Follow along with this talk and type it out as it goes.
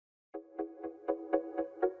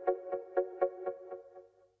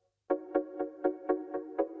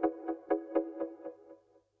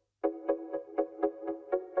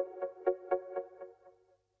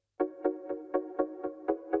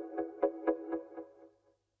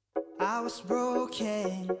I was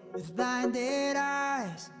broken with blinded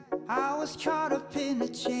eyes. I was caught up in the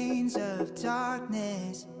chains of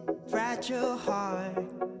darkness. Fragile heart,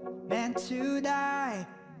 meant to die.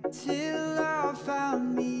 Till love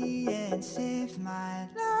found me and saved my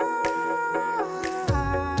life.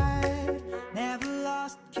 Never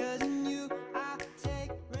lost, 'cause in you I take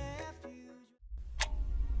refuge.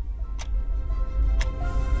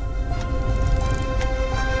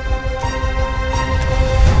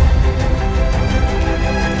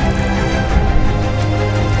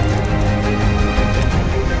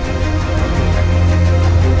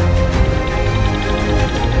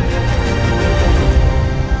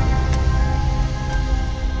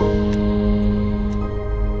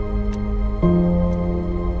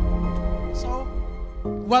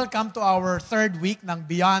 Welcome to our third week ng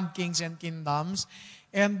Beyond Kings and Kingdoms.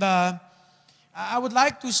 And I would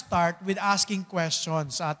like to start with asking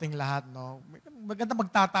questions sa ating lahat. No? Maganda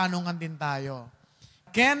magtatanungan din tayo.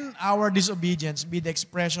 Can our disobedience be the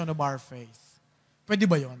expression of our faith? Pwede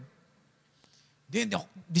ba yun?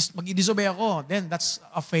 Mag-disobey ako, then that's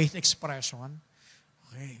a faith expression.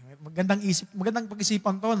 Okay. Magandang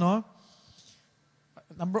pag-isipan to, no?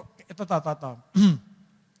 Ito.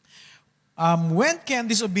 When can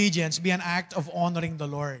disobedience be an act of honoring the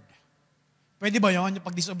Lord? Pwede ba yun? Yung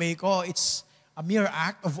pag-disobey ko, it's a mere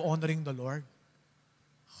act of honoring the Lord?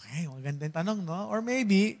 Okay, maganda yung tanong, no? Or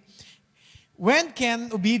maybe, when can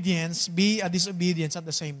obedience be a disobedience at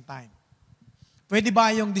the same time? Pwede ba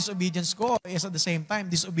yung disobedience ko is at the same time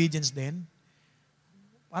disobedience din?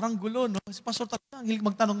 Parang gulo, no? Si Pastor talaga, ang hilig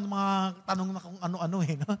magtanong ng mga tanong na kung ano-ano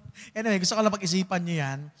eh, no? Anyway, gusto ko lang pag-isipan nyo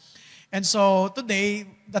yan. And so, today,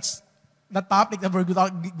 that's the topic that we're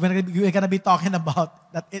going to be talking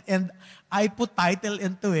about. And I put title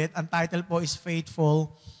into it. Ang title po is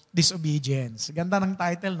Faithful Disobedience. Ganda ng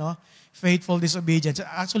title, no? Faithful Disobedience.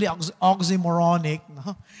 Actually, oxymoronic.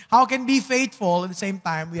 No? How can be faithful at the same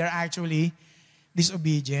time we are actually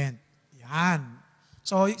disobedient? Yan.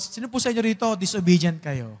 So, sino po sa inyo rito, disobedient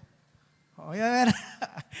kayo? Oh, yan.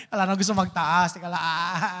 Alam mo, gusto magtaas. Teka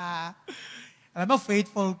lang, alam mo,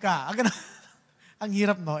 faithful ka. Ang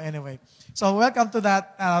hirap, no? Anyway. So, welcome to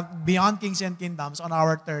that Beyond Kings and Kingdoms on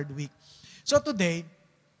our third week. So today,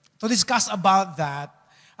 to discuss about that,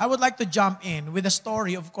 I would like to jump in with the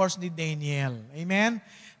story, of course, ni Daniel. Amen?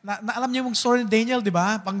 Alam niyo yung story ni Daniel, di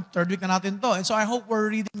ba? Pang third week na natin to. And so I hope we're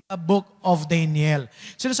reading the book of Daniel.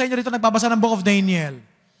 Sino sa inyo rito nagbabasa ng book of Daniel?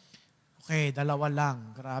 Okay, dalawa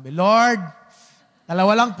lang. Grabe. Lord,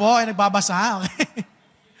 dalawa lang po ay nagbabasa. Okay.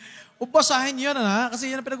 Basahin yun, kasi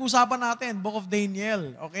yan ang pinag-uusapan natin, Book of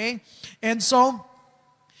Daniel, okay? And so,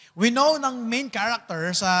 we know ng main character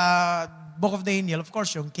sa Book of Daniel, of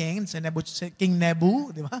course, yung king, si King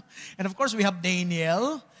Nebu, di ba? And of course, we have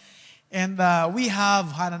Daniel, and we have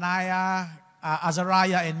Hananiah,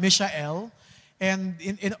 Azariah, and Mishael, and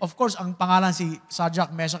of course, ang pangalan si Shadrach,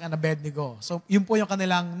 Meshach, and Abednego. So, yun po yung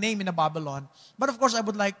kanilang name in the Babylon. But of course, I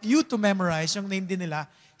would like you to memorize yung name din nila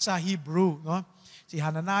sa Hebrew, no? Si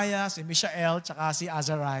Hananiah, si Mishael, tsaka si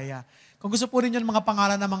Azariah. Kung gusto po rin yun mga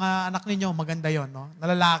pangalan ng mga anak ninyo, maganda yon, no?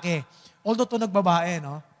 Na lalaki. Although ito nagbabae,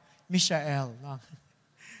 no? Mishael. No?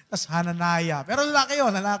 Tapos Hananiah. Pero lalaki yun,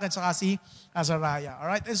 lalaki, tsaka si Azariah.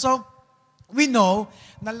 Alright? And so, we know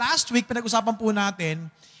na last week, pinag-usapan po natin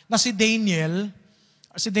na si Daniel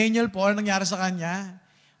po, ano nangyari sa kanya?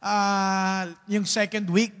 Yung second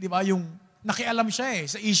week, di ba? Yung nakialam siya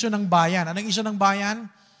sa issue ng bayan. Anong issue ng bayan?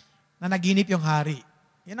 Na naginip yung hari.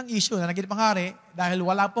 Yan ang issue, na naginip ang hari dahil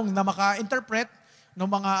wala pong na maka-interpret ng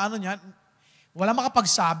mga niya, wala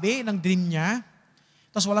makapagsabi ng dream niya,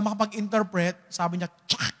 tapos wala makapag-interpret, sabi niya,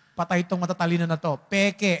 patay itong matatalino na to.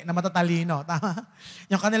 Peke na matatalino. Tama?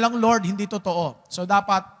 Yung kanilang Lord, hindi totoo. So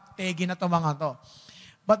dapat, tegi na to mga to.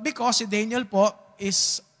 But because si Daniel po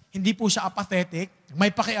is, hindi po siya apathetic, may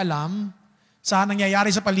pakialam sa nangyayari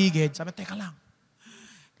sa paligid, sabi, teka lang,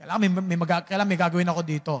 kailangan may gagawin ako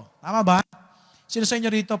dito. Tama ba? Sino sa inyo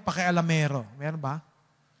rito pakialamero? Meron ba?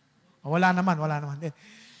 Wala naman.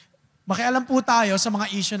 Makialam po tayo sa mga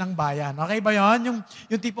issue ng bayan. Okay ba yun?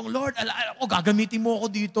 Yung tipong, Lord, gagamitin mo ako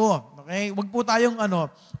dito. Okay? Huwag po tayong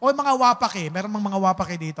o mga wapake. Meron mga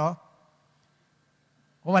wapake dito?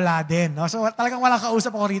 Wala din. No? So talagang wala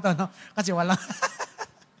kausap ako rito. No? Kasi wala.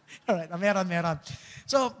 Alright, meron.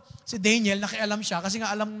 So, si Daniel, nakialam siya kasi nga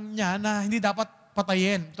alam niya na hindi dapat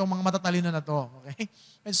patayin itong mga matatalino na to. Okay?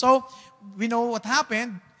 And so, we know what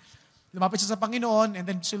happened. Lumapit siya sa Panginoon, and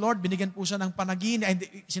then si Lord, binigyan po siya ng panaginip, and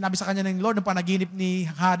sinabi sa kanya ng Lord, ng panaginip ni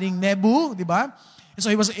Haring Nebu, di ba? And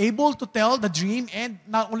so he was able to tell the dream, and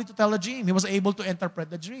not only to tell the dream, he was able to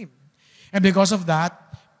interpret the dream. And because of that,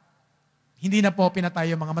 hindi na po pinatay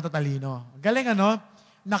yung mga matatalino. Galing ano?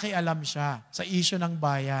 Nakialam siya sa issue ng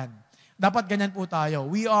bayan. Dapat ganyan po tayo.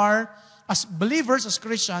 We are, as believers, as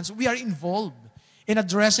Christians, we are involved in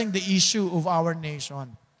addressing the issue of our nation.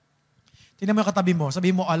 Tingnan mo yung katabi mo.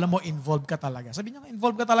 Sabihin mo, alam mo, involved ka talaga. Sabihin nyo,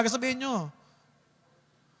 involved ka talaga. Sabihin nyo.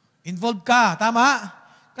 Involved ka. Tama?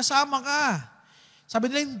 Kasama ka. Sabi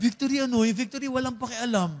nila, yung victory, walang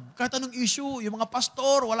pakialam. Kahit anong issue, yung mga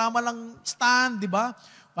pastor, wala man lang stand, di ba?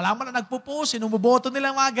 Wala man lang nagpo-post, sinuboboto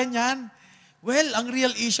nila mga ganyan. Well, ang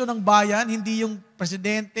real issue ng bayan, hindi yung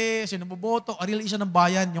presidente, sinuboboto. Ang real issue ng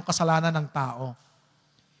bayan, yung kasalanan ng tao.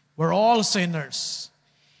 We're all sinners.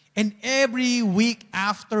 And every week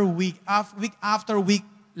after week,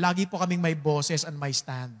 lagi po kaming may boses and may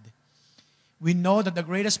stand. We know that the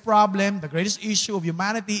greatest problem, the greatest issue of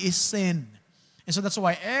humanity is sin. And so that's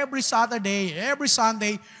why every Saturday, every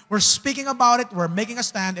Sunday, we're speaking about it, we're making a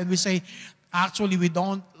stand, and we say, actually, we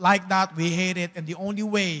don't like that, we hate it, and the only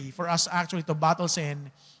way for us actually to battle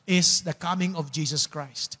sin is the coming of Jesus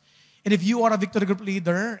Christ. And if you are a victory group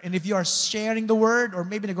leader, and if you are sharing the word, or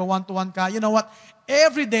maybe nag one-to-one ka, you know what?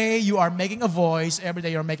 Every day you are making a voice, every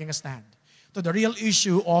day you're making a stand to the real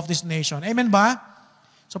issue of this nation. Amen ba?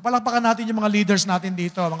 So palakpakan natin yung mga leaders natin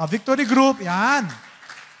dito, mga victory group, yan.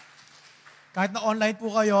 Kahit na online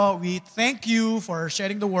po kayo, we thank you for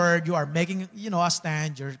sharing the word. You are making, a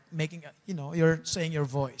stand. You're making, you're saying your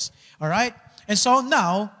voice. All right? And so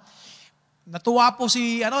now, natuwa po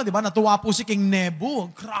Natuwa po si King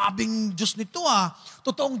Nebu. Grabing Diyos nito ah.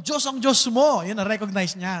 Totoong Diyos ang Diyos mo. Yun,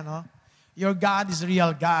 na-recognize niya, no? Your God is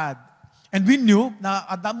real God. And we knew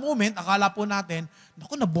na at that moment, akala po natin,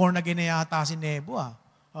 naku, na-born again na yata si Nebu ah.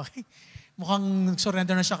 Okay? Mukhang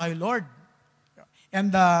surrender na siya kay Lord.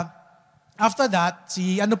 And after that,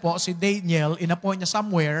 si Daniel, inappoint niya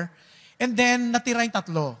somewhere, and then natira yung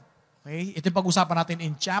tatlo. Okay? Ito yung pag-usapan natin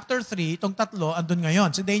in chapter 3, itong tatlo, andun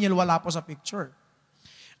ngayon. Si Daniel wala po sa picture.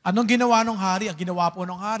 Anong ginawa ng hari? Ang ginawa po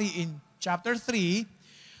ng hari in chapter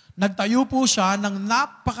 3, nagtayo po siya ng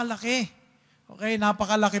napakalaki. Okay?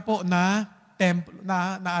 Napakalaki po na templo,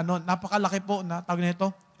 napakalaki po na, tawag nito,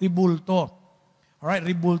 ribulto. Alright,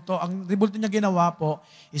 ribulto. Ang ribulto niya ginawa po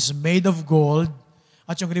is made of gold.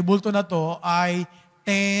 At yung ribulto na to ay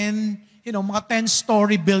 10, mga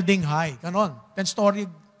 10-story building high. Ganon. 10-story,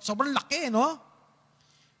 sobrang laki, no?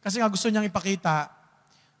 Kasi nga gusto niyang ipakita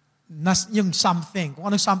na yung something. Kung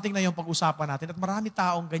anong something na yung pag-usapan natin. At marami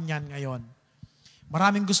taong ganyan ngayon.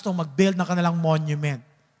 Maraming gustong mag-build ng kanilang monument.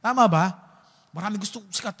 Tama ba? Maraming gustong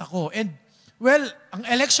sikat ako. And, well, ang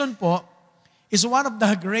election po is one of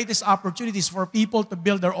the greatest opportunities for people to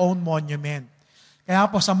build their own monument. Kaya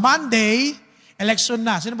po, sa Monday, election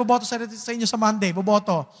na. Sino boboto sa inyo sa Monday?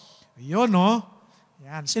 Boboto. Ayun, no?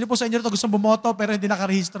 Yan. Sino po sa inyo ito gustong bumoto pero hindi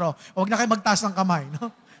nakarehistro? Huwag na kayo magtaas ng kamay, no?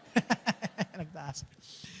 Nagtaas.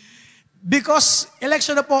 Because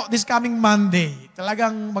election na po this coming Monday.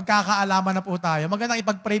 Talagang magkakaalaman na po tayo. Magandang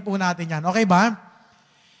ipag-pray po natin yan. Okay ba?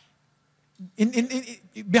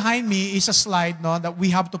 Behind me is a slide, no, that we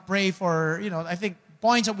have to pray for, I think,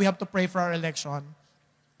 points that we have to pray for our election.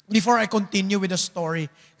 Before I continue with the story,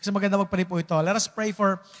 kasi maganda magpray po ito, let us pray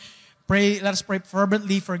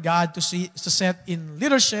fervently for God to set in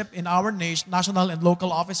leadership in our national and local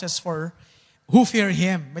offices for who fear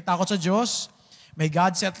Him. May takot sa Diyos. May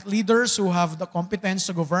God set leaders who have the competence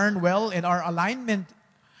to govern well in our alignment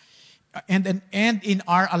and in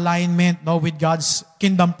our alignment with God's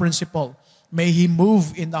kingdom principle. May He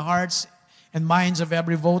move in the hearts and minds of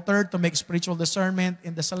every voter to make spiritual discernment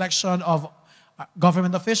in the selection of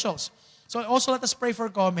government officials. So also let us pray for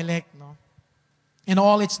COMELEC, no? And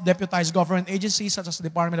all its deputized government agencies such as the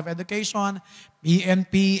Department of Education,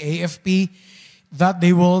 PNP, AFP, that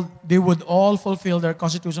they would all fulfill their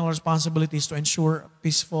constitutional responsibilities to ensure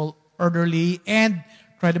peaceful, orderly, and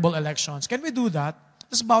credible elections. Can we do that?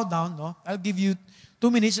 Just bow down, no? I'll give you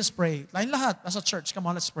 2 minutes, just pray. Lain lahat, as a church. Come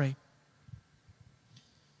on, let's pray.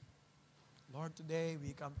 Lord, today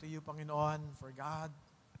we come to you, Panginoon, for God.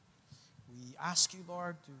 We ask you,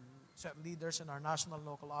 Lord, to set leaders in our national and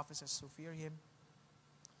local offices who fear Him.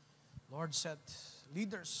 Lord, set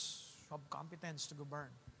leaders who have competence to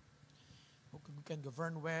govern, who can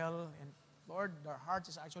govern well. And Lord, their hearts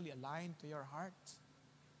is actually aligned to your heart.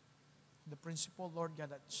 The principle, Lord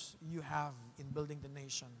God, that you have in building the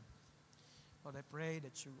nation. Lord, I pray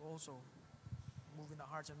that you also move in the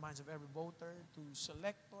hearts and minds of every voter to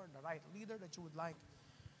select, Lord, the right leader that you would like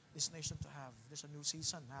this nation to have. There's a new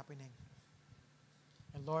season happening.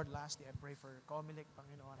 And Lord, lastly, I pray for COMELEC,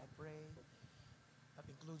 Panginoon. I pray that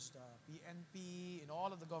includes the PNP and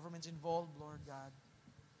all of the governments involved, Lord God,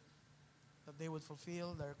 that they would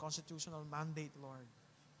fulfill their constitutional mandate, Lord,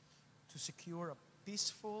 to secure a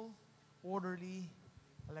peaceful, orderly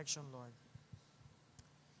election, Lord.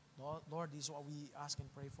 Lord, this is what we ask and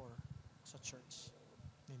pray for as a church.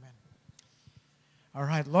 Amen. All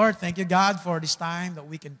right, Lord, thank you, God, for this time that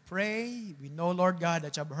we can pray. We know, Lord God,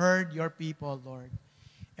 that you have heard your people, Lord.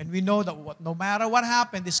 And we know that no matter what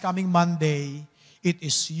happened this coming Monday, it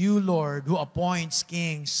is you, Lord, who appoints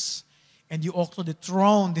kings. And you also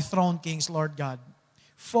dethrone kings, Lord God,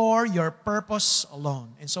 for your purpose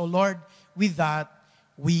alone. And so, Lord, with that,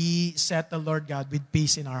 we settle, Lord God, with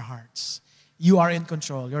peace in our hearts. You are in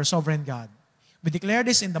control. You're sovereign God. We declare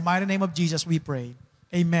this in the mighty name of Jesus, we pray.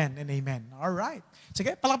 Amen and amen. All right.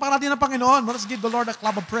 Sige, palakpakan natin ang Panginoon. Let's give the Lord a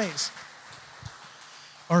clap of praise.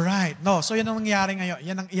 All right. No, so yan ang nangyari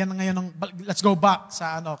ngayon. Yan ang ngayon. Let's go back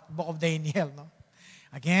sa Book of Daniel. No?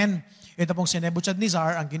 Again, ito pong si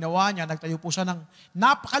Nebuchadnezzar, ang ginawa niya, nagtayo po siya ng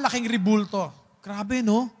napakalaking ribulto. Grabe,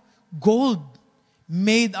 no? Gold.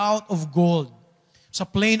 Made out of gold. Sa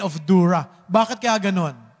plain of Dura. Bakit kaya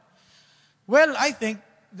ganon? Well, I think,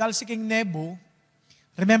 dahil si King Nebu,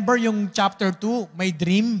 remember yung chapter 2, may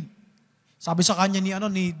dream. Sabi sa kanya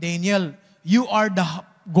ni Daniel, you are the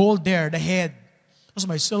gold there, the head. Tapos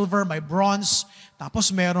may silver, may bronze,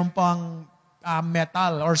 tapos meron pang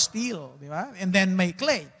metal or steel, di ba? And then may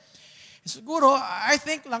clay. Siguro, I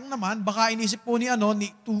think lang naman, baka inisip po ni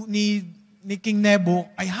King Nebu,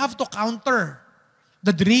 I have to counter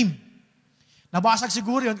the dream. Nabasag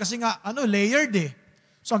siguro yun kasi nga, layered eh.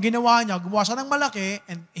 So ang ginawa niya, gumawa siya ng malaki,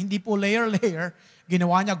 and hindi po layer,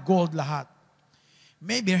 ginawa niya gold lahat.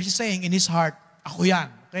 Maybe he's saying in his heart, ako yan.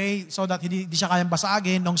 Okay? So that hindi siya kayang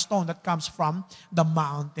basagin ng stone that comes from the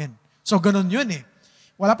mountain. So ganun yun eh.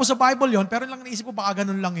 Wala po sa Bible yun, pero lang naisip ko baka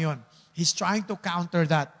ganun lang yun. He's trying to counter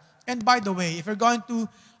that. And by the way, if you're going to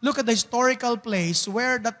look at the historical place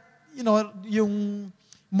where that, yung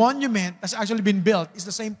monument has actually been built, is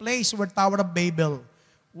the same place where Tower of Babel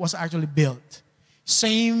was actually built.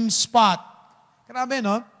 Same spot. Grabe,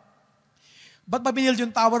 no? Ba't ba binild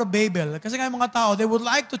yung Tower of Babel? Kasi nga yung mga tao, they would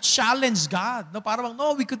like to challenge God. No? Parang,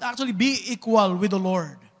 no, we could actually be equal with the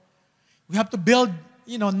Lord. We have to build,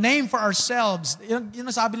 name for ourselves. Yun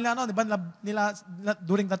ang sabi nila, di ba, nila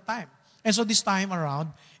during that time. And so this time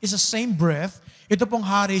around, is the same breath. Ito pong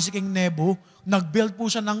hari, si King Nebu, nag-build po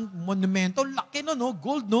siya ng monumento. Laki no?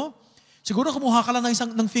 Gold, no? Siguro kumuha ka lang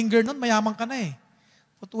ng finger nun, mayaman ka na eh.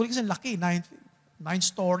 Patuloy kasi laki,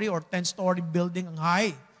 9-story or 10-story building ang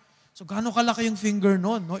high. So, gaano kalaki yung finger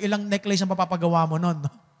nun? No? Ilang necklace ang papapagawa mo nun?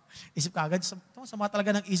 No? Isip ka agad, sama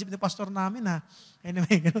talaga ng isip ni pastor namin, ha?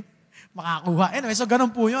 Anyway, ganun, makakuha. Anyway, so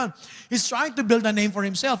ganun po yun. He's trying to build a name for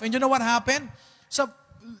himself. And you know what happened? Sa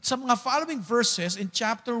mga following verses in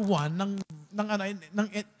chapter 1,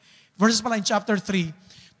 verses pala in chapter 3,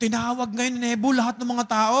 tinawag ngayon ni Nebu lahat ng mga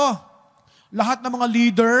tao. Lahat ng mga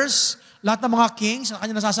leaders, lahat ng mga kings na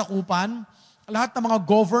kanya nasasakupan, lahat ng mga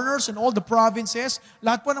governors in all the provinces,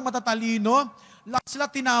 lahat po ng matatalino, lahat sila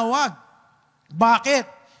tinawag. Bakit?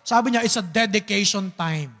 Sabi niya, it's a dedication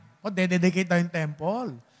time. O, dededicate daw yung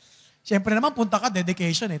temple. Siyempre naman, punta ka,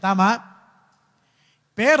 dedication eh. Tama?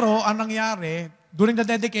 Pero, ang nangyari, during the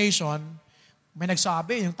dedication, may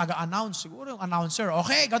nagsabi, yung taga-announce, siguro yung announcer,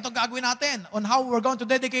 okay, ganito gagawin natin on how we're going to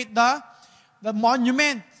dedicate the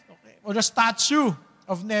monument, okay, or the statue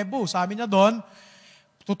of Nebu. Sabi niya doon,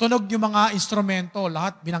 tutunog yung mga instrumento,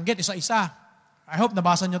 lahat binanggit, isa-isa. I hope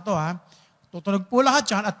nabasa niyo to, ha? Tutunog po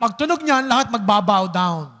lahat yan, at pagtunog niyan, lahat magbabow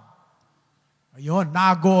down. Ayun,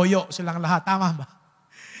 nagoyo silang lahat. Tama ba?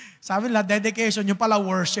 Sabi nila, dedication, yung pala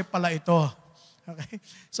worship pala ito. Okay?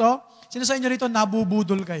 So, sino sa inyo rito,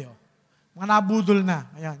 nabubudol kayo? Mga nabudol na.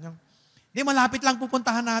 Ayan. Malapit lang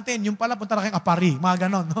pupuntahan natin. Yung pala, punta na kayong Apari. Mga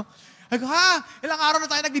ganon, no? Ay, ilang araw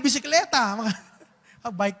na tayo nagbibisikleta.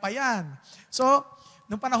 Bike pa yan. So,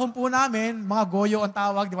 nung panahon po namin, mga goyo ang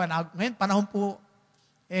tawag, di ba? Ngayon, panahon po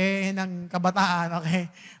ng kabataan, okay?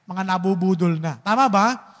 Mga nabubudol na. Tama ba?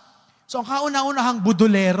 So, ang kauna-unahang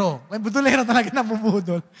budolero. May budolero talaga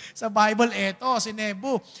nabubudol. Sa Bible, si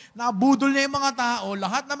Nebu. Nabudol niya yung mga tao,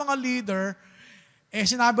 lahat ng mga leader,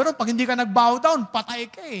 sinabi ron, pag hindi ka nag-bow down,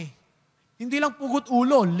 patay ka eh. Hindi lang pugot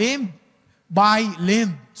ulo, limb by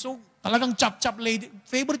limb. So, talagang chop-chop lady.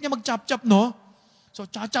 Favorite niya mag-chop-chop, no? So,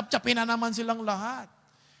 chop-chopin na naman silang lahat.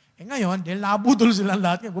 Ngayon, dahil nabudol silang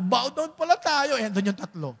lahat, bow down pala tayo. Doon yung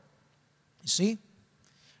tatlo. You see?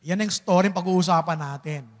 Yan ang story pag-uusapan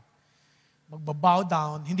natin. Magbabow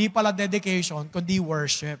down, hindi pala dedication, kundi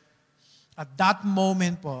worship. At that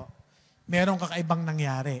moment po, merong kakaibang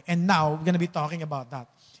nangyari. And now, we're gonna be talking about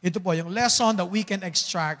that. Ito po, yung lesson that we can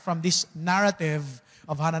extract from this narrative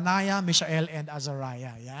of Hananiah, Mishael, and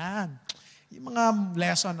Azariah. Yan. Yung mga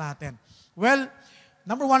lesson natin. Well,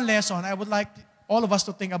 number one lesson I would like all of us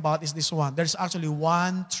to think about is this one. There's actually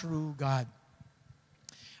one true God.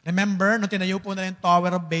 Remember, nung tinayo po na yung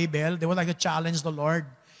Tower of Babel, they would like to challenge the Lord.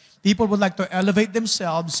 People would like to elevate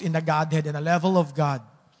themselves in the Godhead, in the level of God.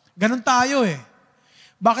 Ganun tayo eh.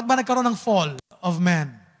 Bakit ba nagkaroon ng fall of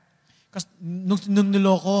man? Kasi nung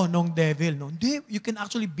niloko, nung devil, hindi, you can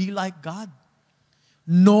actually be like God.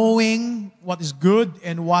 Knowing what is good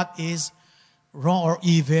and what is wrong or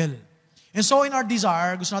evil. And so in our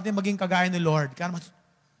desire, gusto natin maging kagaya ni Lord. Kaya naman,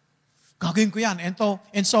 gagawin ko yan.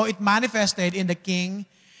 And so it manifested in the King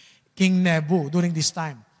Nebu during this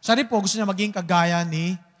time. Siya rin po gusto niya maging kagaya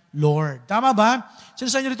ni Lord. Tama ba?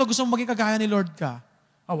 Sino sa inyo rito gusto maging kagaya ni Lord ka?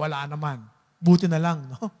 Wala naman. Buti na lang,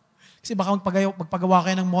 no? Kasi baka magpagawa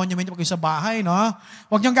kayo ng monument pag sa bahay, no?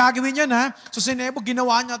 Huwag niyong gagawin yan, ha? So si Nebu,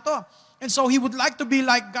 ginawa niya to. And so he would like to be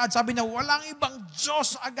like God. Sabi niya, walang ibang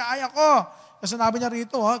Diyos na gaya ko. Kasi sinabi niya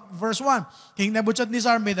rito, verse 1, King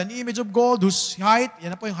Nebuchadnezzar made an image of gold whose height,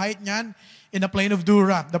 yan na po yung height niyan, in the plain of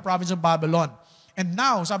Dura, the province of Babylon. And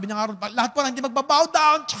now, sabi niya nga ron, lahat po lang hindi magbabow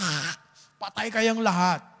down, patay kayang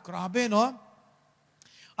lahat. Grabe, no?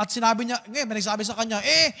 At sinabi niya, ngayon, may nagsabi sa kanya,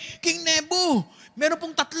 King Nebu, meron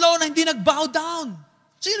pong 3 na hindi nagbow down.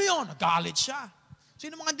 Sino yun? Nagalit siya.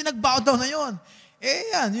 Sino mga hindi nagbow down na yun?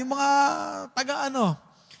 Yan, yung mga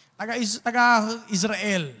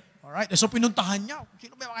taga-Israel. Alright? So, pinuntahan niya.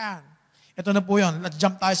 Sino ba yan? Ito na po yun. Let's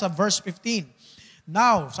jump tayo sa verse 15.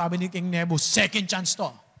 Now, sabi ni King Nebu, second chance to.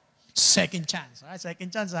 Second chance. Alright? Second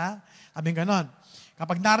chance, ha? Sabi ganon.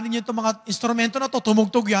 Kapag narinig niyo itong mga instrumento na to,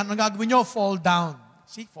 tumugtog yan, ang gagawin niyo, fall down.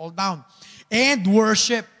 See? Fall down. And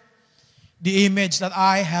worship the image that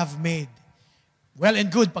I have made. Well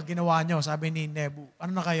and good pag ginawa niyo, sabi ni Nebu.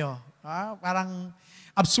 Ano na kayo? Parang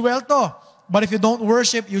absuelto. But if you don't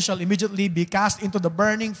worship, you shall immediately be cast into the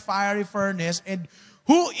burning fiery furnace. And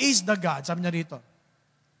who is the God? Sabi niya rito,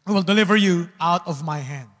 who will deliver you out of my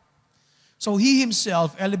hand. So he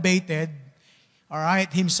himself elevated,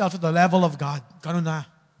 himself to the level of God. Ganun na.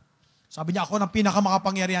 Sabi niya, ako ng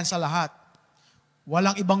pinakamakapangyarihan sa lahat.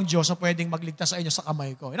 Walang ibang Diyos na pwedeng magligtas sa inyo sa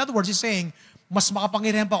kamay ko. In other words, he's saying, mas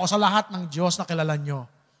makapangyarihan pa ako sa lahat ng Diyos na kilala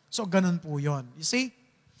nyo. So ganun po yun. You see?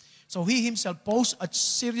 So he himself posed a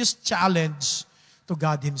serious challenge to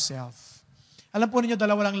God himself. Alam po ninyo,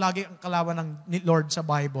 dalawa lang lagi ang kalawan ng Lord sa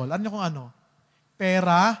Bible. Alam niyo kung ano?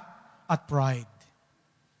 Pera at pride.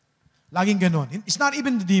 Laging ganun. It's not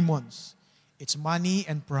even the demons. It's money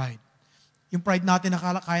and pride. Yung pride natin,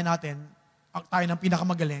 kaya natin, tayo ng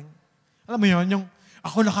pinakamagaling. Alam mo yun, yung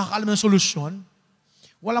ako nakakaalam ng solusyon.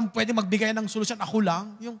 Walang pwede magbigay ng solusyon. Ako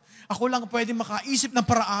lang. Yung ako lang pwede makaisip ng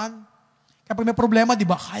paraan. Kapag may problema, di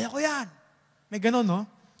ba, kaya ko yan. May ganun, no?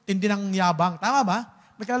 Tindi ng yabang. Tama ba?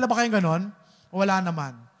 May kilala ba kayong ganun? Wala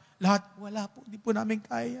naman. Lahat, wala po. Di po namin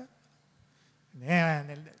kaya.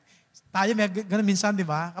 Tayo may ganun minsan, di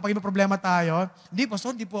ba? Kapag may problema tayo, hindi,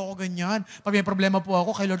 pastor, hindi po ako ganyan. Pag may problema po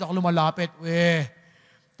ako, kay Lord ako lumalapit.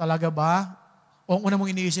 Talaga ba? O ang una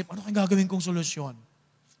mong iniisip, ano kayong gagawin kong solusyon?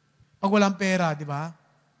 Pag walang pera, di ba?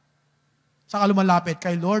 Saka lumalapit,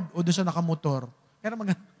 kay Lord o doon sa nakamotor. Kaya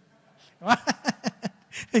naman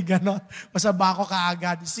ganon. Masaba ko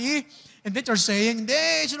kaagad. See? And then you're saying,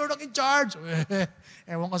 hindi, si Lord ang in charge.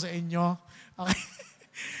 Ewan ko sa inyo. Okay.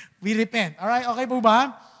 We repent. Alright, okay po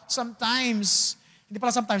ba? Sometimes, hindi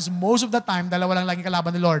pala sometimes, most of the time, dalawa lang laging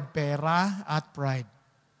kalaban ni Lord, pera at pride.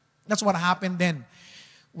 That's what happened then.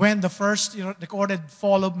 When the first recorded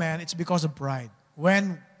fall of man, it's because of pride.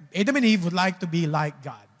 When Adam and Eve would like to be like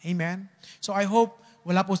God. Amen? So I hope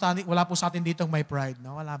wala po sa atin dito may pride.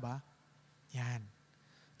 No? Wala ba? Yan.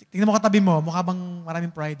 Tingnan mo katabi mo, mukha bang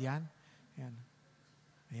maraming pride yan? Yan.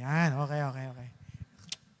 Ayan, okay.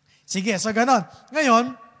 Sige, so ganon.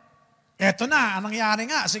 Ngayon, eto na, anong nangyari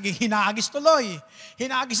nga? Sige, hinagis tuloy.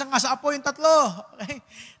 Hinagis nga sa apo yung 3. Okay?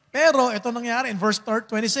 Pero, ito nangyari in verse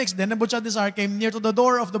 26. Then Nebuchadnezzar came near to the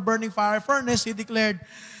door of the burning fire furnace. He declared,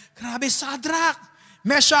 grabe, Shadrach,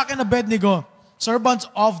 Meshach, and Abednego,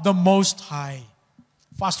 servants of the Most High.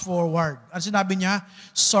 Fast forward. Ano sinabi niya?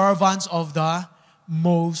 Servants of the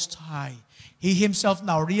Most High. He himself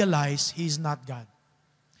now realized he is not God.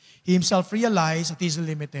 He himself realized that he is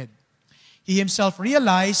limited. He himself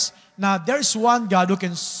realized na there is one God who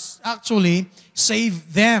can actually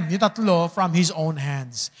save them, yung 3, from His own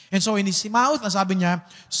hands. And so in His mouth, ang sabi niya,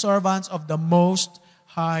 servants of the Most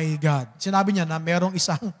High God. Sinabi niya na merong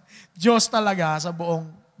isang Diyos talaga sa buong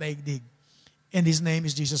daigdig. And His name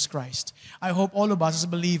is Jesus Christ. I hope all of us as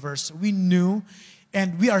believers, we knew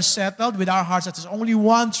and we are settled with our hearts that there's only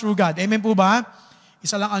one true God. Amen po ba?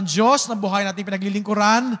 Isa lang ang Diyos na buhay natin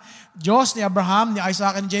pinaglilingkuran, Diyos ni Abraham, ni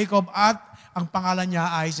Isaac, and Jacob, at ang pangalan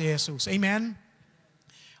niya ay si Jesus. Amen?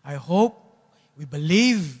 I hope we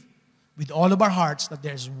believe with all of our hearts that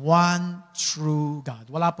there's one true God.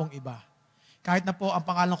 Wala pong iba. Kahit na po ang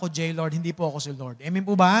pangalan ko Jaylord, hindi po ako si Lord. Amen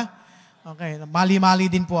po ba? Okay, mali-mali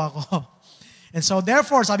din po ako. And so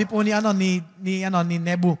therefore, sabi po ni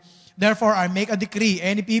Nebu, therefore I make a decree,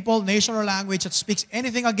 any people, nation, or language that speaks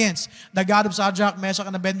anything against the God of Shadrach, Meshach,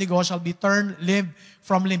 and Abednego shall be turned limb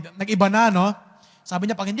from limb. Nag-iba na, no? Sabi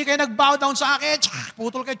niya, pag hindi kayo nag-bow down sa akin,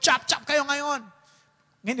 putol kayo, chop kayo ngayon.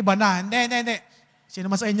 Ngayon, iba na. Hindi. Sino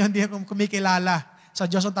man sa inyo hindi kumikilala sa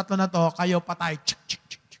Diyos ang tatlo na to, kayo patay.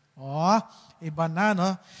 Oh, iba na,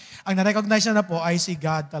 no? Ang na-recognize na po ay si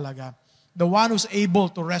God talaga. The one who's able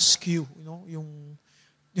to rescue,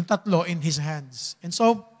 yung tatlo in His hands. And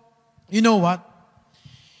so, you know what?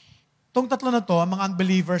 Tong tatlo na to, mga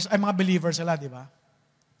unbelievers, ay mga believers sila, di ba?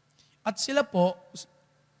 At sila po,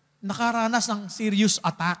 nakaranas ng serious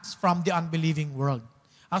attacks from the unbelieving world.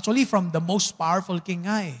 Actually, from the most powerful king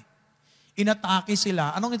nga eh. Inatake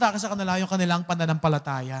sila. Anong inatake sa kanila? Yung kanilang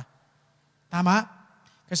pananampalataya. Tama?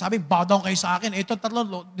 Kasi sabi, bow down kayo sa akin. Ito, tatlo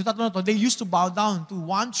na to, they used to bow down to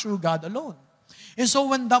one true God alone. And so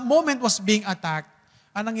when the moment was being attacked,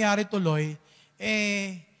 anong nangyari tuloy,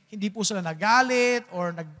 hindi po sila nagalit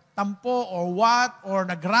or nagtampo or what, or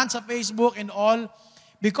nagrant sa Facebook and all.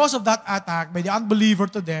 Because of that attack by the unbeliever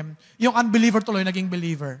to them, yung unbeliever tuloy naging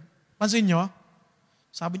believer. Pansin nyo?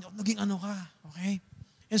 Sabi nyo, naging ano ka. Okay?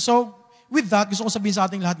 And so, with that, gusto ko sabihin sa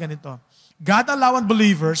ating lahat ganito. God allowed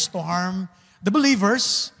believers to harm the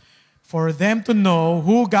believers for them to know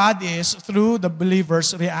who God is through the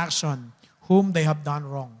believer's reaction, whom they have done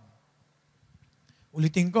wrong.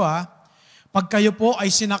 Ulitin ko pag kayo po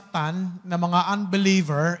ay sinaktan ng mga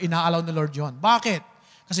unbeliever, inaalaw ni Lord yun. Bakit?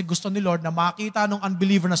 Kasi gusto ni Lord na makita ng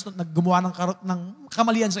unbeliever na naggumawa ng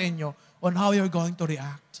kamalian sa inyo on how you're going to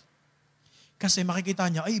react. Kasi makikita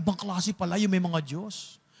niya, ay ibang klase pala yung may mga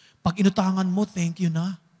Diyos. Pag inutangan mo, thank you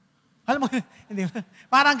na. Alam mo, hindi,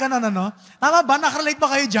 parang gano'n, ano? Tama ba? Nakarelate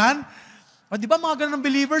ba kayo dyan? O, di ba mga gano'n ng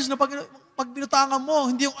believers na pag inutangan mo,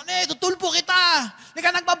 hindi yung, tutulpo kita. Hindi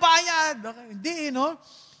ka nagbabayad. Okay, hindi, no?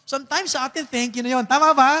 Sometimes sa atin, thank you na yun.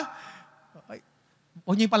 Tama ba? Okay.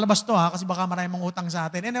 Huwag niyo ipalabas to, kasi baka maraming mga utang sa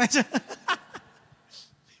atin. Anyway,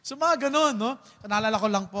 so mga gano'n, no? So, naalala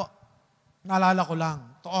ko lang,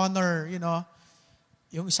 to honor,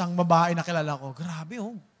 yung isang babae na kilala ko, grabe,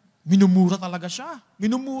 minumura talaga siya.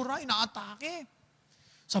 Minumura, inaatake.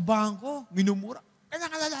 Sa bangko, minumura.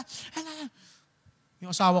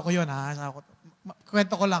 Yung asawa ko yun,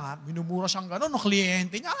 kwento ko lang, minumura siyang gano'n, no,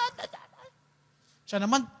 kliyente niya. Siya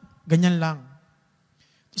naman, ganyan lang.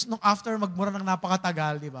 Tapos nung after magmura ng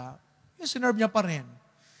napakatagal, di ba, yung sinerve niya pa rin.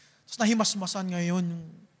 Tapos nahimasmasan ngayon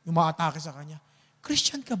yung maatake sa kanya.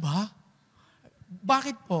 Christian ka ba?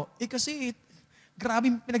 Bakit po? Kasi,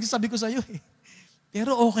 grabe pinagsasabi ko sa iyo eh.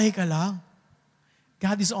 Pero okay ka lang.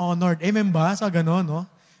 God is honored. Amen ba? Sa gano'n, no?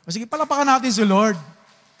 O sige, palapakan natin si Lord.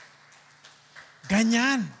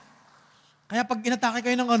 Ganyan. Kaya pag inatake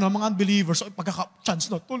kayo ng mga unbelievers, pagkaka-chance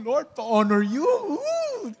na to, Lord, to honor you.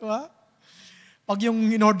 Di ba? Pag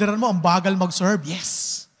yung in-orderan mo, ang bagal mag-serve,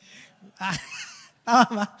 yes. Tama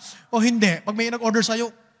ba? O hindi. Pag may nag-order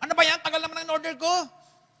sa'yo, ano ba yan? Tagal naman ang in-order ko.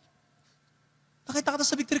 Nakita ka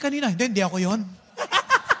sa victory kanina. Hindi ako yon.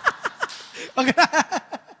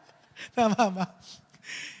 Tama ba?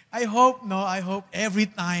 I hope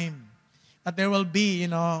every time that there will be,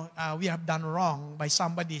 we have done wrong by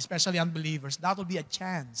somebody, especially unbelievers, that will be a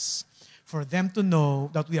chance for them to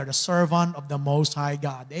know that we are the servant of the Most High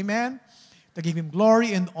God. Amen? To give Him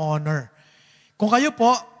glory and honor. Kung kayo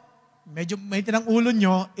po, medyo may tinang ulo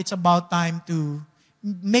nyo, it's about time to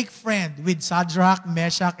make friend with Shadrach,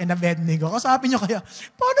 Meshach, and Abednego. Kasabi nyo kaya,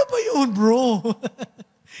 paano ba yun, bro?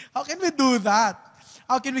 How can we do that?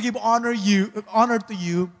 How can we give honor to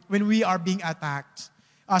you when we are being attacked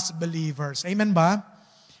as believers? Amen ba?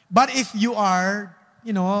 But if you are,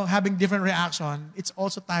 having different reaction, it's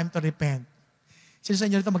also time to repent. Sino sa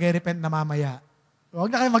inyo dito mag-repent na mamaya? Huwag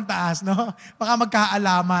na kayo magtaas, no? Baka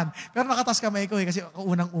magkaalaman. Pero nakatas kamay ko kasi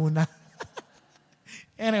ako unang-una.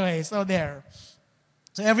 Anyway, so there.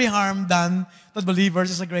 So every harm done to the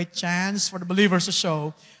believers is a great chance for the believers to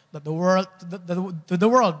show that to the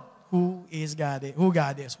world who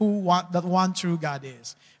God is, that one true God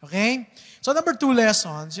is. Okay? So number 2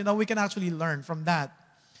 lessons, we can actually learn from that.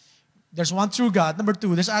 There's one true God. Number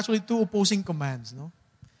 2, there's actually 2 opposing commands, no?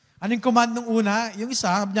 Anong command nung una? Yung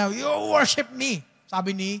isa, sabi niya, you worship me.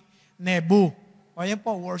 Sabi ni Nebu. O yan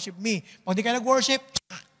po, worship me. Pag di kayo nag-worship,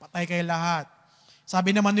 patay kayo lahat.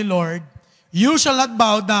 Sabi naman ni Lord, you shall not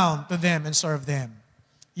bow down to them and serve them.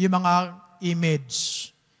 Yung mga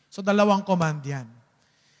image. So, 2 command yan.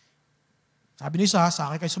 Sabi ni isa,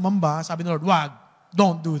 sa akin kayo sumamba. Sabi ni Lord, wag,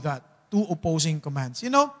 don't do that. Two opposing commands.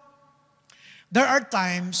 You know, there are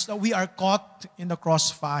times that we are caught in the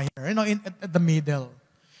crossfire, at the middle.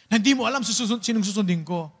 Na hindi mo alam sinong susundin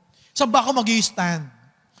ko. Saan ba ako mag-i-stand?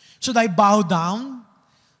 Should I bow down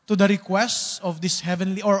to the requests of this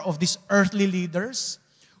heavenly or of these earthly leaders?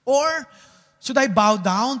 Or should I bow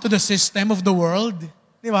down to the system of the world?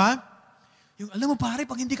 Di ba? Yung, alam mo pare,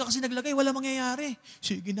 pag hindi ka kasi naglagay, wala mangyayari.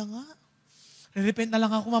 Sige na nga. Re-repent na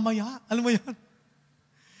lang ako mamaya. Alam mo yun?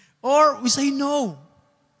 Or we say no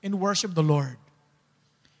and worship the Lord.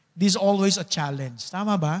 This is always a challenge.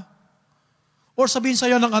 Tama ba? Or sabihin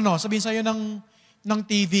sa'yo ng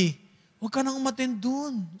TV, huwag ka nang umattend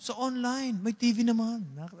dun sa online. May TV naman.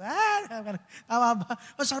 Tama ba?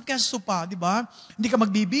 Masarap kaya sa sopa, di ba? Hindi ka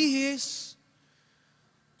magbibihis.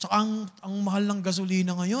 Tsaka ang mahal ng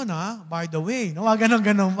gasolina ngayon, by the way.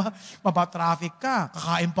 Ganun, mapatraffic ka.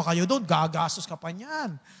 Kakain pa kayo doon, gagastos ka pa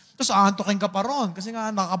niyan. Tapos aantokin ka pa ron. Kasi nga,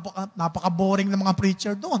 napaka-boring ng mga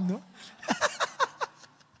preacher doon. No?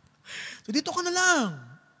 So dito ka na lang.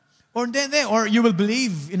 Or you will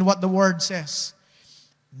believe in what the Word says.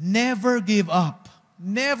 Never give up.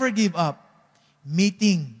 Never give up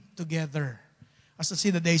meeting together as I see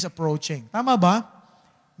the days approaching. Tama ba?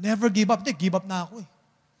 Never give up. Give up na ako eh.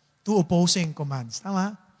 Two opposing commands.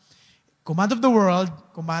 Tama? Command of the world,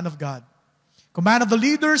 command of God. Command of the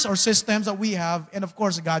leaders or systems that we have, and of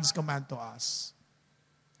course, God's command to us.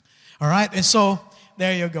 All right? And so,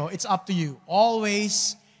 there you go. It's up to you.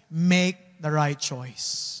 Always make the right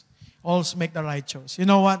choice. Always make the right choice. You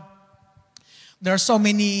know what? There are so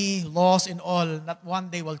many laws and all that one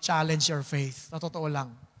day will challenge your faith. Na totoo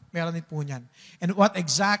lang. Meron din po niyan. And what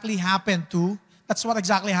exactly happened that's what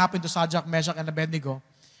exactly happened to Shadrach, Meshach, and Abednego.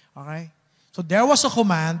 Okay? So there was a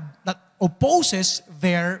command that opposes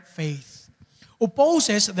their faith.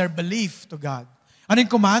 Opposes their belief to God. Ano yung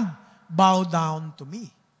command? Bow down to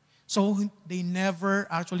me. So they never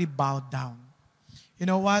actually bowed down. You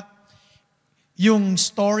know what? Yung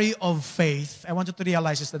story of faith, I want you to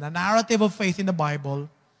realize is that the narrative of faith in the Bible,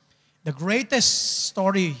 the greatest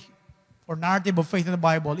story or narrative of faith in the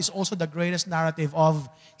Bible is also the greatest narrative of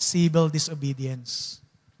civil disobedience.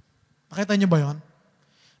 Nakita niyo ba yun?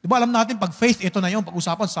 Di ba alam natin, pag faith, ito na yun,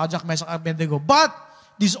 pag-usapan, Shadrach, Meshach, Abednego. But,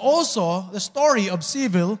 this is also the story of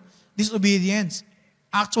civil disobedience.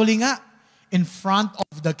 Actually nga, in front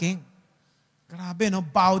of the king. Grabe, no?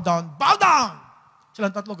 Bow down. Bow down! Silang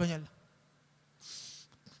tatlo, ganyan.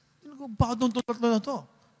 Bow down to tatlo na to.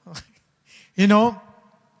 You know,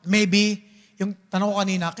 maybe, yung tanong ko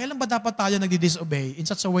kanina, kailan ba dapat tayo nagdi-disobey in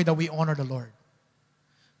such a way that we honor the Lord?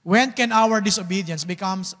 When can our disobedience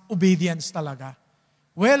becomes obedience talaga?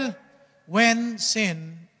 Well, when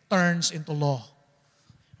sin turns into law.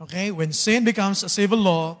 Okay? When sin becomes a civil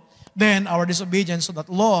law, then our disobedience to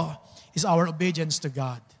that law is our obedience to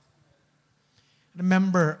God.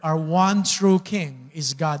 Remember, our one true King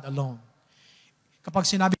is God alone. Kapag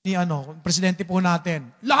sinabi ni presidente po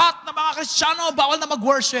natin, lahat ng mga Kristiyano, bawal na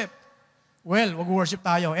mag-worship. Well, mag-worship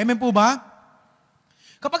tayo. Amen po ba?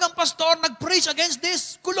 Kapag ang pastor nag-preach against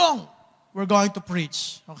this, kulong. We're going to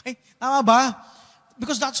preach. Okay? Tama ba?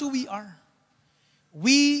 Because that's who we are.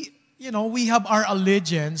 We have our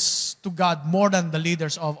allegiance to God more than the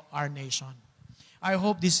leaders of our nation. I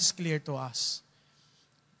hope this is clear to us.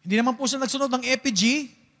 Hindi naman po sila nagsunod ng EPG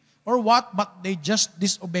or what, but they just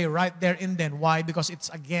disobey right there and then. Why? Because it's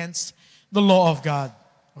against the law of God.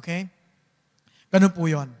 Okay? Ganun po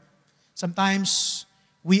yun. Sometimes,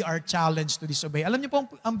 we are challenged to disobey. Alam niyo po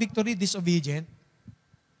ang victory, disobedient?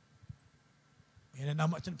 Yan na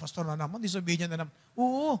naman, pastor na naman, disobedient na naman.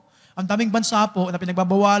 Oo, ang daming bansa po na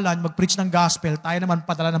pinagbabawalan, mag-preach ng gospel, tayo naman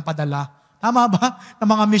padala ng padala. Tama ba? Ng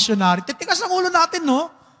mga missionary. Titikas ang ulo natin, no?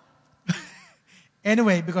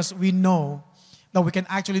 Anyway, because we know that we can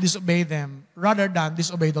actually disobey them rather than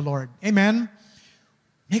disobey the Lord. Amen?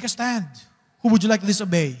 Make a stand. Who would you like to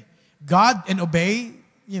disobey? God and obey,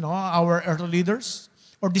 our earthly leaders?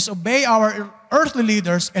 Or disobey our earthly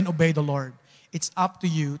leaders and obey the Lord? It's up to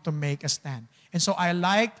you to make a stand. And so I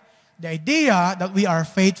like the idea that we are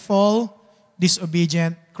faithful,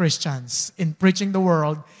 disobedient Christians in preaching the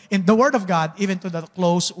word of God, even to the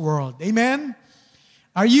close world. Amen?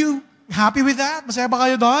 Are you happy with that? Masaya ba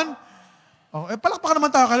kayo doon? Palakpakan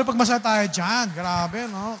naman tayo kayo pag masaya tayo dyan. Grabe,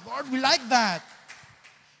 no? Lord, we like that.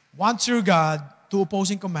 One true God, two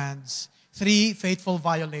opposing commands, three faithful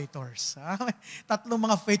violators. Tatlong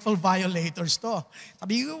mga faithful violators to.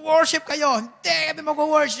 Sabi, worship kayo. Hindi kami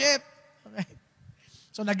mag-worship. Okay.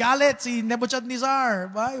 So nagalit si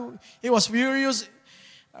Nebuchadnezzar. He was furious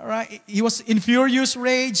All right. He was in furious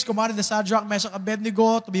rage, commanded the Shadrach, Meshach,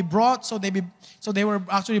 Abednego to be brought. So they were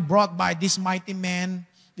actually brought by these mighty men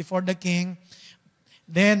before the king.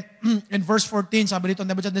 Then, in verse 14, sabi dito,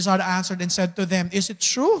 Nebuchadnezzar answered and said to them, "Is it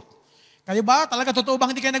true? Kayo ba? Talaga totoo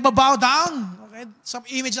bang hindi kayo nagbabow down? Okay? Some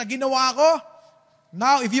image na ginawa ko?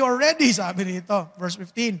 Now, if you are ready," sabi dito, verse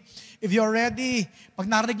 15, "if you are ready, pag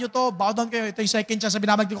narinig nyo to, bow down kayo." Ito yung second chance, sabi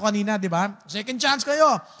naman ko kanina, di ba? Second chance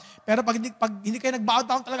kayo. Pero pag hindi kayo nag-bow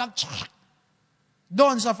down talaga,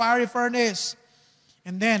 doon sa fiery furnace.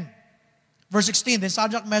 And then, verse 16, "Then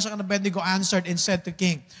Shadrach, Meshach, and Abednego answered and said to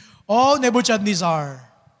king, 'Oh, Nebuchadnezzar,'"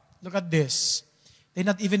 look at this. They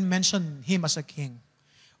not even mention him as a king.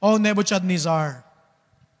 "Oh, Nebuchadnezzar,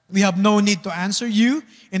 we have no need to answer you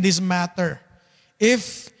in this matter.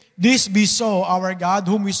 If this be so, our God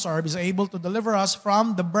whom we serve is able to deliver us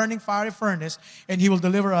from the burning fiery furnace, and He will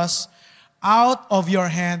deliver us out of your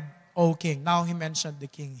hand, O king." Now he mentioned the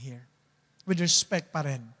king here. With respect pa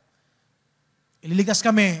rin. Ililigas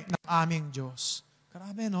kami ng aming Diyos.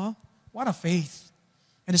 Grabe, no? What a faith.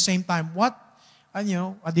 At the same time, what, a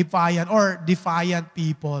defiant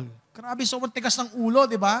people. Grabe, so tigas ng ulo,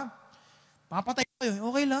 di ba? Papatay kayo,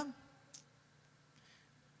 okay lang.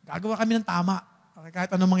 Gagawa kami ng tama. Okay,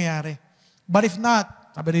 kahit anong mangyari. But if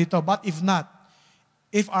not, sabi dito,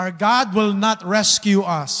 if our God will not rescue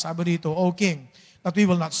us, sabi dito, "O king, that we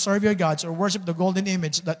will not serve your gods or worship the golden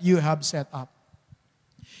image that you have set up."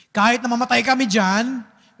 Kahit na mamatay kami dyan,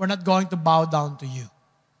 we're not going to bow down to you.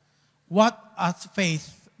 What a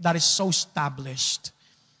faith that is so established.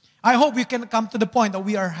 I hope we can come to the point that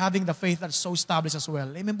we are having the faith that is so established as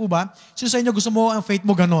well. Amen po ba? Sino sa inyo gusto mo ang faith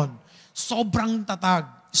mo ganon? Sobrang tatag.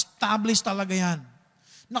 Established talaga yan.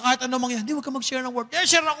 Na kahit ano mangyari, "Di, huwag ka mag-share ng word."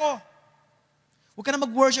 "Share ako." "Huwag ka na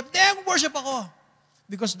mag-worship." "Di, mag-worship ako."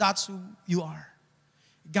 Because that's who you are.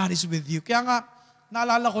 God is with you. Kaya nga,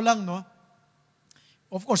 naalala ko lang, no?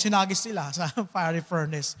 Of course, hinagis sila sa fiery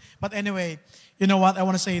furnace. But anyway, you know what? I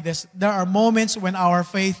want to say this. There are moments when our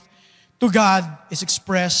faith to God is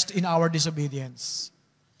expressed in our disobedience.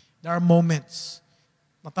 There are moments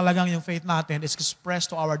na talagang yung faith natin is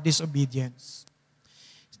expressed to our disobedience.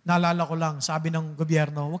 Naalala ko lang, sabi ng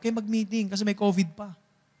gobyerno, "Huwag kayo mag-meeting kasi may COVID pa."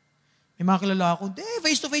 May mga kilala ako, "Hindi,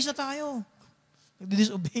 face-to-face na tayo."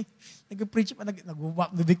 Nag-disobey. Nag-preach pa,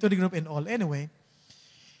 the victory group and all. Anyway,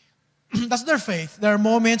 that's their faith. There are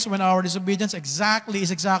moments when our disobedience is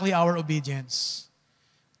exactly our obedience.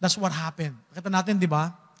 That's what happened. Nakita natin, di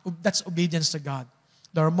ba? That's obedience to God.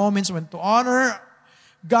 There are moments when to honor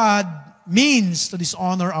God means to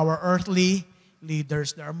dishonor our earthly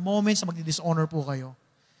leaders. There are moments na magdi-dishonor po kayo.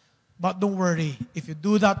 But don't worry. If you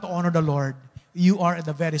do that to honor the Lord, you are at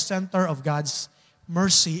the very center of God's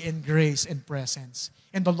mercy and grace and presence.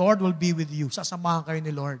 And the Lord will be with you. Sasamahan kayo ni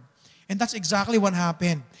Lord. And that's exactly what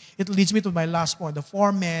happened. It leads me to my last point, the 4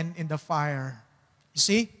 men in the fire. You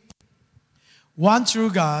see? 1 true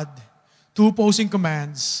God, 2 opposing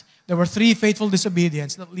commands. There were 3 faithful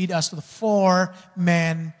disobedience that lead us to the 4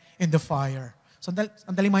 men in the fire. So,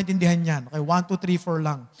 ang daling maintindihan yan. Okay, 1, 2, 3, 4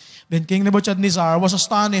 lang. Then King Nebuchadnezzar was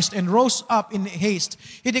astonished and rose up in haste.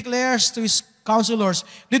 He declares to his counselors,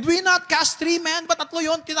 "Did we not cast 3 men? Ba't 3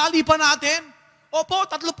 yun? Tinali pa natin?" "Opo,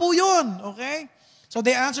 3 po yun." Okay? So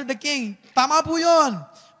they answered the king, "Tama po yun."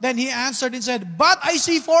 Then he answered and said, "But I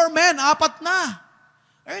see 4 men, 4 na."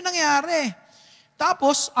 Ayun nangyari.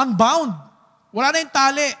 Tapos, unbound. Wala na yung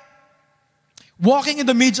tali. Walking in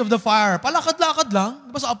the midst of the fire. Palakad-lakad lang.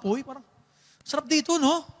 Di ba sa apoy? Parang, sarap dito,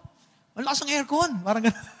 no? Ang lakas ng aircon. Parang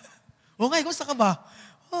gano'n. O ngay, kumusta ka ba?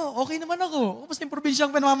 "Oh, okay naman ako." Kumusta yung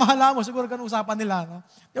probinsyang pinamamahala mo? Siguro ganun usapan nila, no?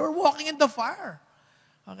 They were walking in the fire.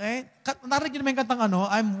 Okay? Narinig nyo naman yung kantang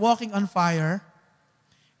 "I'm walking on fire.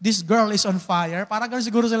 This girl is on fire." Parang gano'n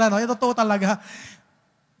siguro sila, no? Yung totoo talaga.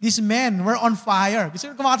 These men were on fire. Gusto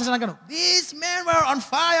nyo kumakanta sila gano'n, "These men were on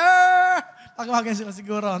fire." Pagkamagan sila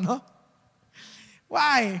siguro, no?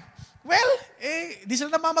 Why? Well, di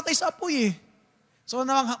sila namamatay sa apoy eh. So,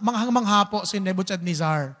 manghang-mangha po si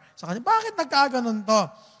Nebuchadnezzar sa kanya. Bakit nagkaganon to?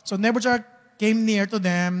 So, Nebuchadnezzar came near to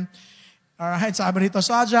them. Alright, sabi rito,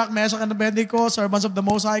 "Shadrach, Meshach, and Abednego, servants of the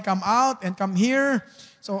Most High, come out and come here."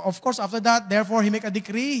 So, of course, after that, therefore, he make a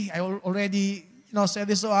decree. I already, said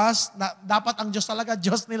this to us, na dapat ang Diyos talaga,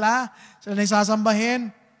 Diyos nila. Sila na isasambahin.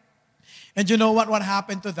 And you know what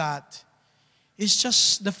happened to that? It's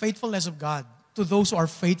just the faithfulness of God to those who are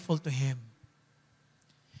faithful to Him.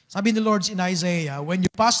 Sabi ni Lord in Isaiah, "When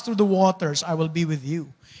you pass through the waters, I will be with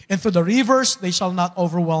you. And through the rivers, they shall not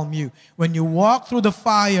overwhelm you. When you walk through the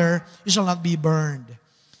fire, you shall not be burned.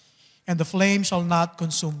 And the flame shall not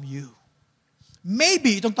consume you."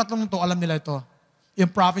 Maybe, itong tatlong to, alam nila ito.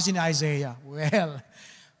 Yung prophecy ni Isaiah. Well,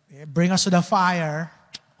 bring us to the fire,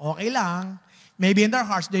 okay lang. Maybe in their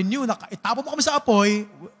hearts, they knew na itapon mo kami sa apoy,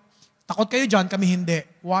 takot kayo dyan, kami hindi.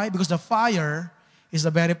 Why? Because the fire is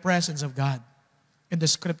the very presence of God in the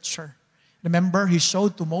scripture. Remember, He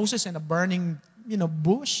showed to Moses in a burning,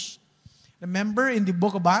 bush. Remember in the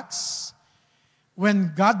book of Acts,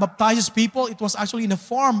 when God baptizes people, it was actually in the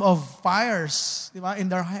form of fires, di ba, in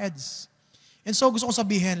their heads. And so gusto kong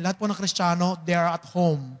sabihin, lahat po ng Kristiyano, they are at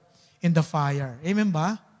home in the fire. Amen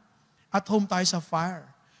ba? At home tayo sa fire.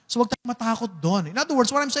 So huwag tayong matakot doon. In other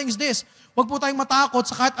words, what I'm saying is this, huwag po tayong matakot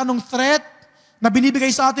sa kahit anong threat na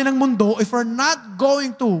binibigay sa atin ng mundo if we're not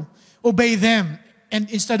going to obey them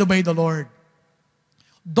and instead obey the Lord.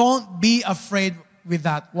 Don't be afraid with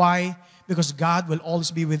that. Why? Because God will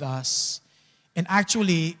always be with us. And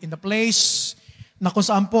actually, in the place na kung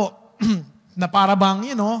saan po, na para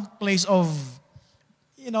bang, place of,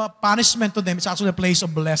 punishment to them, it's actually a place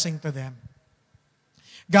of blessing to them.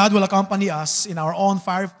 God will accompany us in our own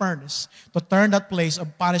fire furnace to turn that place of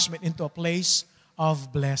punishment into a place of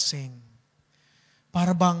blessing.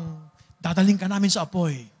 Para bang dadaling ka namin sa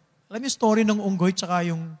apoy. Alam niyo yung story ng unggoy tsaka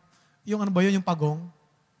yung yung pagong?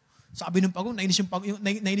 Sabi ng pagong, nainis po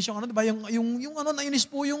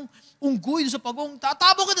yung unggoy sa pagong.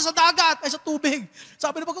 Tatabong kita sa dagat ay sa tubig.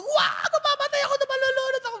 Sabi ng pagong, mapamatay ako na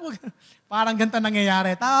malulunod ako. Parang ganito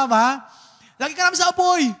nangyayari. Tama ba? Lagi ka namin sa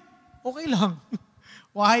apoy. Okay lang.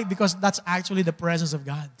 Why? Because that's actually the presence of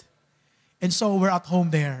God. And so we're at home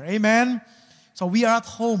there. Amen? So we are at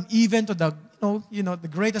home even to the,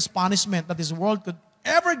 the greatest punishment that this world could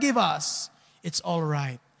ever give us. It's all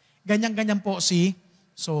right. Ganyan-ganyan po si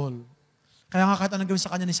Saul. Kaya nga kahit anong gawin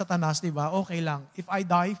sa kanya ni Satanas, di ba? Okay lang. If I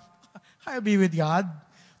die, I'll be with God.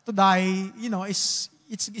 To die,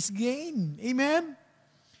 it's gain. Amen?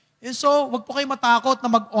 And so, wag po kayo matakot na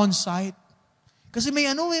mag-on-site. Kasi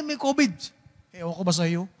may COVID. Ewan ko ba sa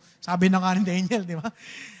iyo? Sabi na nga ni Daniel, di ba?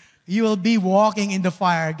 You will be walking in the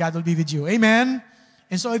fire. God will be with you. Amen?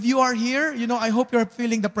 And so if you are here, I hope you're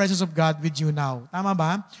feeling the presence of God with you now. Tama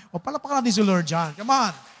ba? O palapakan natin si Lord dyan. Come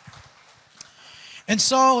on. And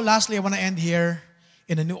so, lastly, I want to end here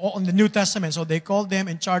in the New Testament. So they called them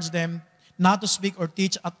and charged them not to speak or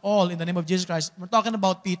teach at all in the name of Jesus Christ. We're talking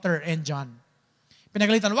about Peter and John.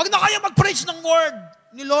 Pinagalitan, wag na kayo mag-preach ng word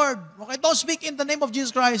ni Lord. Okay, don't speak in the name of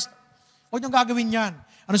Jesus Christ. Huwag niyong gagawin yan.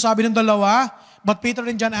 Ano sabi ng dalawa? But Peter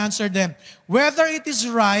and John answered them, whether it is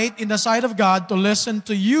right in the sight of God to listen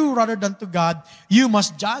to you rather than to God, you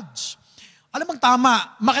must judge. Ano bang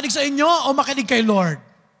tama? Makinig sa inyo o makinig kay Lord?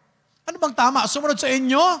 Ano bang tama? Sumunod sa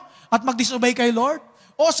inyo at mag-disobey kay Lord?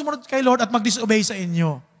 O sumunod kay Lord at mag-disobey sa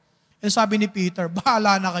inyo? And sabi ni Peter,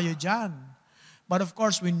 bahala na kayo dyan. But of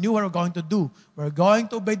course, we knew what we're going to do. We're going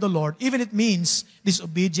to obey the Lord, even it means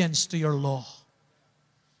disobedience to your law.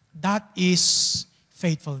 That is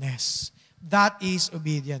faithfulness. That is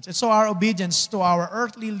obedience. And so our obedience to our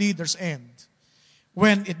earthly leaders end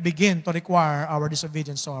when it begins to require our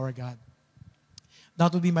disobedience to our God.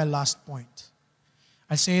 That will be my last point.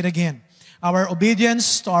 I say it again. Our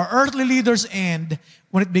obedience to our earthly leaders end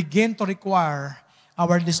when it begins to require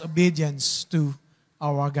our disobedience to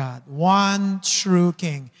our God. One true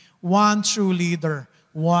King, one true leader,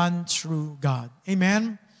 one true God.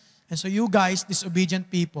 Amen? And so you guys, disobedient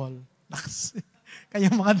people,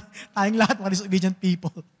 tayong lahat mga disobedient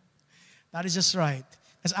people, that is just right.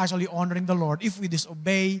 That's actually honoring the Lord if we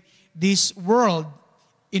disobey this world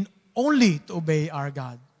in only to obey our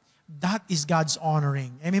God. That is God's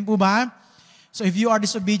honoring. Amen po ba? So if you are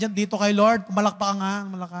disobedient dito kay Lord, pumalakpak ka nga,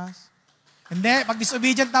 malakas. Hindi, pag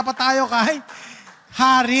disobedient dapat tayo kay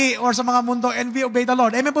hari or sa mga mundo and we obey the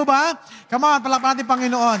Lord. Amen po ba? Come on, palakpak natin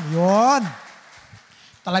Panginoon. Yun.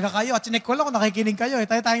 Talaga kayo. At sinek ko lang kung nakikinig kayo.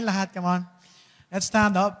 Tayo-tayong lahat. Come on. Let's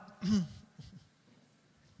stand up.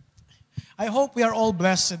 I hope we are all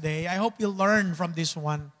blessed today. I hope you learn from this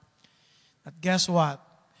one. But guess what?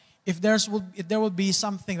 If there will be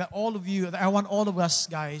something that all of you, that I want all of us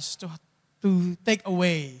guys to take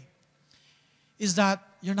away, is that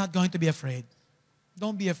you're not going to be afraid.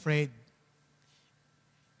 Don't be afraid.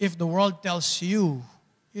 If the world tells you,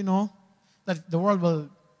 that the world will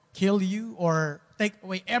kill you or take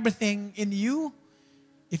away everything in you,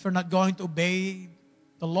 if you're not going to obey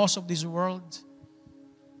the laws of this world,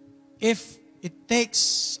 if it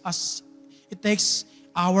takes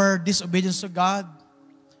our disobedience to God,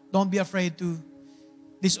 don't be afraid to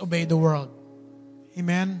disobey the world.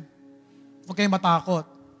 Amen? Huwag kayong matakot.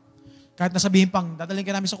 Kahit nasabihin pang, dadaling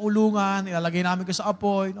ka namin sa kulungan, ilalagay namin ko sa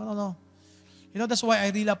apoy. No. That's why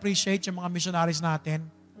I really appreciate yung mga missionaries natin.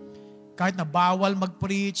 Kahit na bawal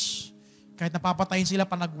mag-preach, kahit napapatayin sila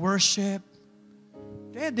pa nag-worship,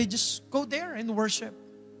 they just go there and worship.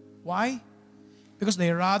 Why? Because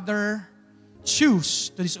they rather choose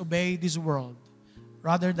to disobey this world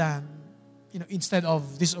rather than, instead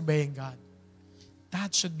of disobeying God.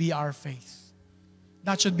 That should be our faith.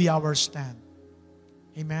 That should be our stand.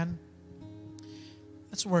 Amen?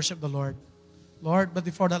 Let's worship the Lord. Lord, but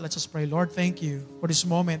before that, let's just pray. Lord, thank you for this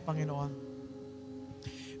moment, Panginoon.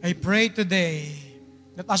 I pray today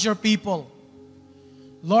that as your people,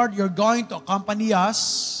 Lord, you're going to accompany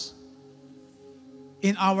us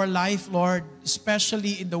in our life, Lord,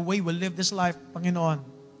 especially in the way we live this life, Panginoon,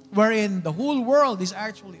 wherein the whole world is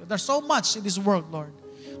actually, there's so much in this world, Lord,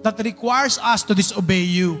 that requires us to disobey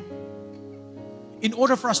you in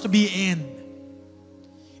order for us to be in.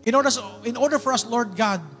 In order for us, Lord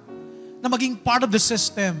God, na maging part of the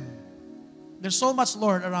system. There's so much,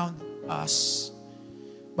 Lord, around us.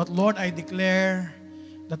 But Lord, I declare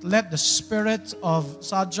that let the spirit of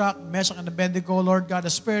Shadrach, Meshach, and Abednego, Lord God, the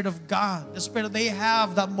Spirit of God, the Spirit that they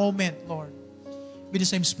have that moment, Lord, be the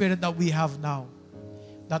same Spirit that we have now.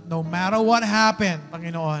 That no matter what happened,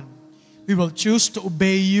 Panginoon, we will choose to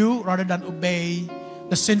obey you rather than obey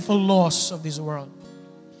the sinful laws of this world.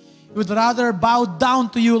 We would rather bow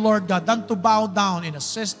down to you, Lord God, than to bow down in the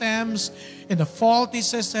systems, in the faulty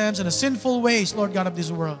systems, in the sinful ways, Lord God, of this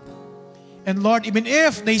world. And Lord, even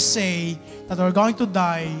if they say that we're going to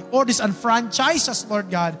die or disenfranchise us, Lord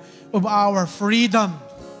God, of our freedom,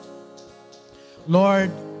 Lord,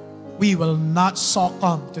 we will not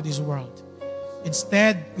succumb to this world.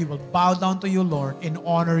 Instead, we will bow down to you, Lord, and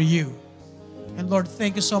honor you. And Lord,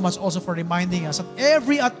 thank you so much also for reminding us that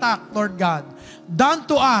every attack, Lord God, done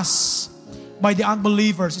to us by the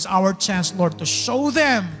unbelievers is our chance, Lord, to show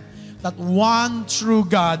them that one true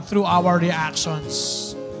God through our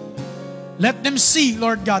reactions. Let them see,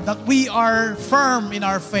 Lord God, that we are firm in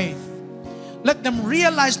our faith. Let them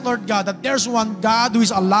realize, Lord God, that there's one God who is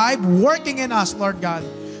alive, working in us, Lord God,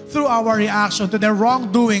 through our reaction to their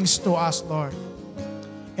wrongdoings to us, Lord.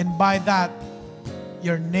 And by that,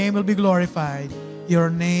 your name will be glorified. Your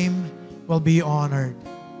name will be honored.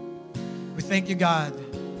 We thank you, God.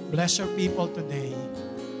 Bless your people today.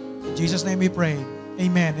 In Jesus' name we pray.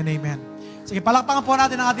 Amen and amen. Sige, palakpakan po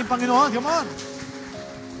natin ang ating Panginoon. Come on.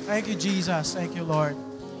 Thank you, Jesus. Thank you, Lord.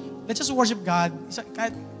 Let's just worship God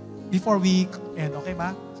before we end. Okay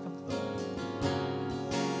ba?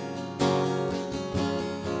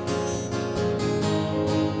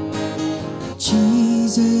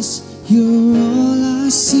 Jesus, you're all I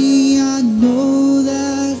see, I know.